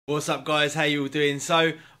What's up, guys? How you all doing? So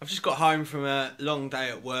I've just got home from a long day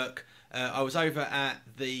at work. I was over at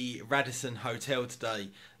the Radisson Hotel today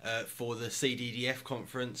for the CDDF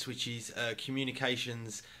conference, which is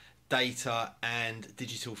Communications, Data and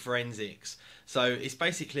Digital Forensics. So it's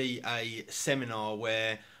basically a seminar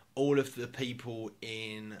where all of the people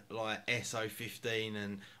in like SO15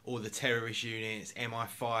 and all the terrorist units,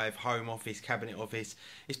 MI5, Home Office, Cabinet Office,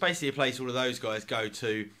 it's basically a place all of those guys go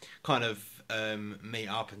to kind of meet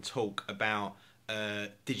up and talk about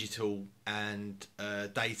digital and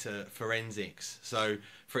data forensics. So,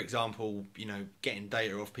 for example, getting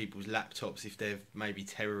data off people's laptops if they're maybe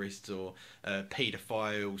terrorists or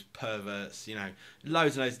paedophiles, perverts,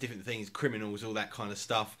 loads and loads of different things, criminals, all that kind of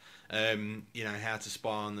stuff. How to spy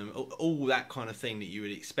on them, all that kind of thing that you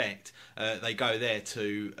would expect. They go there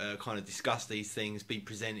to kind of discuss these things, be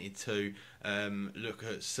presented to, look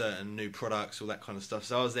at certain new products, all that kind of stuff.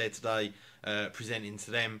 So I was there today presenting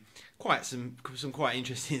to them some quite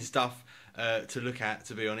interesting stuff to look at,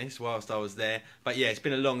 to be honest, whilst I was there. But yeah, it's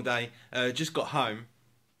been a long day. Just got home.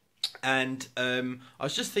 And I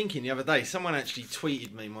was just thinking the other day, someone actually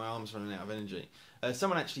tweeted me, my arm's running out of energy.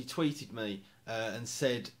 Someone actually tweeted me and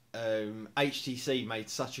said HTC made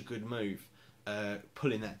such a good move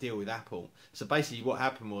pulling that deal with Apple. So basically what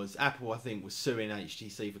happened was Apple, I think, was suing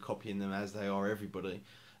HTC for copying them, as they are everybody.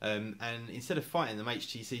 And instead of fighting them,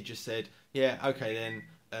 HTC just said, yeah, okay then,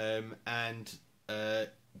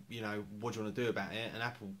 what do you want to do about it? And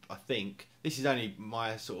Apple, I think, this is only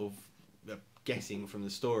my sort of guessing from the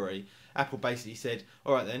story, Apple basically said,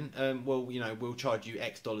 all right then, we'll charge you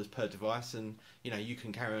X dollars per device, and you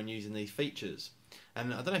can carry on using these features.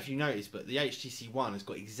 And I don't know if you noticed, but the HTC One has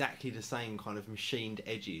got exactly the same kind of machined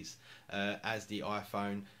edges as the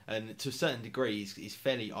iPhone, and to a certain degree is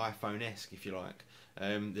fairly iPhone-esque, if you like.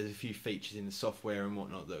 There's a few features in the software and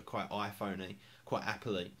whatnot that are quite iPhone-y, quite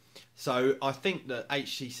Apple-y. So I think that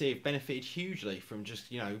HTC have benefited hugely from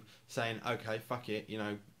just, saying, okay, fuck it,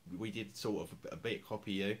 we did sort of a bit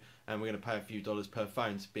copy you, and we're going to pay a few dollars per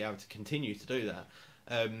phone to be able to continue to do that.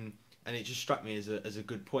 And it just struck me as a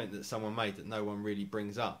good point that someone made that no one really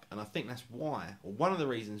brings up. And I think that's why, or one of the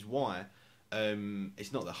reasons why,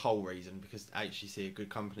 it's not the whole reason, because HTC are a good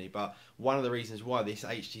company, but one of the reasons why this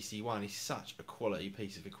HTC One is such a quality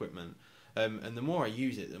piece of equipment. And the more I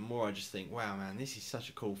use it, the more I just think, wow, man, this is such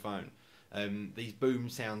a cool phone. These boom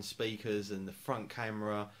sound speakers and the front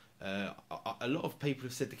camera, a lot of people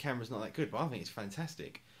have said the camera's not that good, but I think it's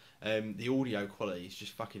fantastic. The audio quality is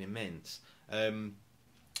just fucking immense.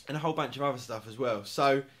 And a whole bunch of other stuff as well.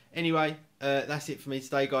 So anyway, that's it for me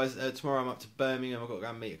today, guys. Tomorrow I'm up to Birmingham. I've got to go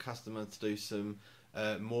and meet a customer to do some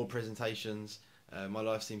more presentations. My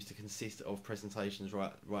life seems to consist of presentations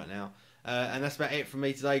right now. And that's about it from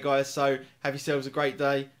me today, guys. So have yourselves a great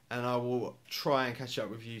day, and I will try and catch up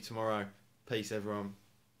with you tomorrow. Peace, everyone.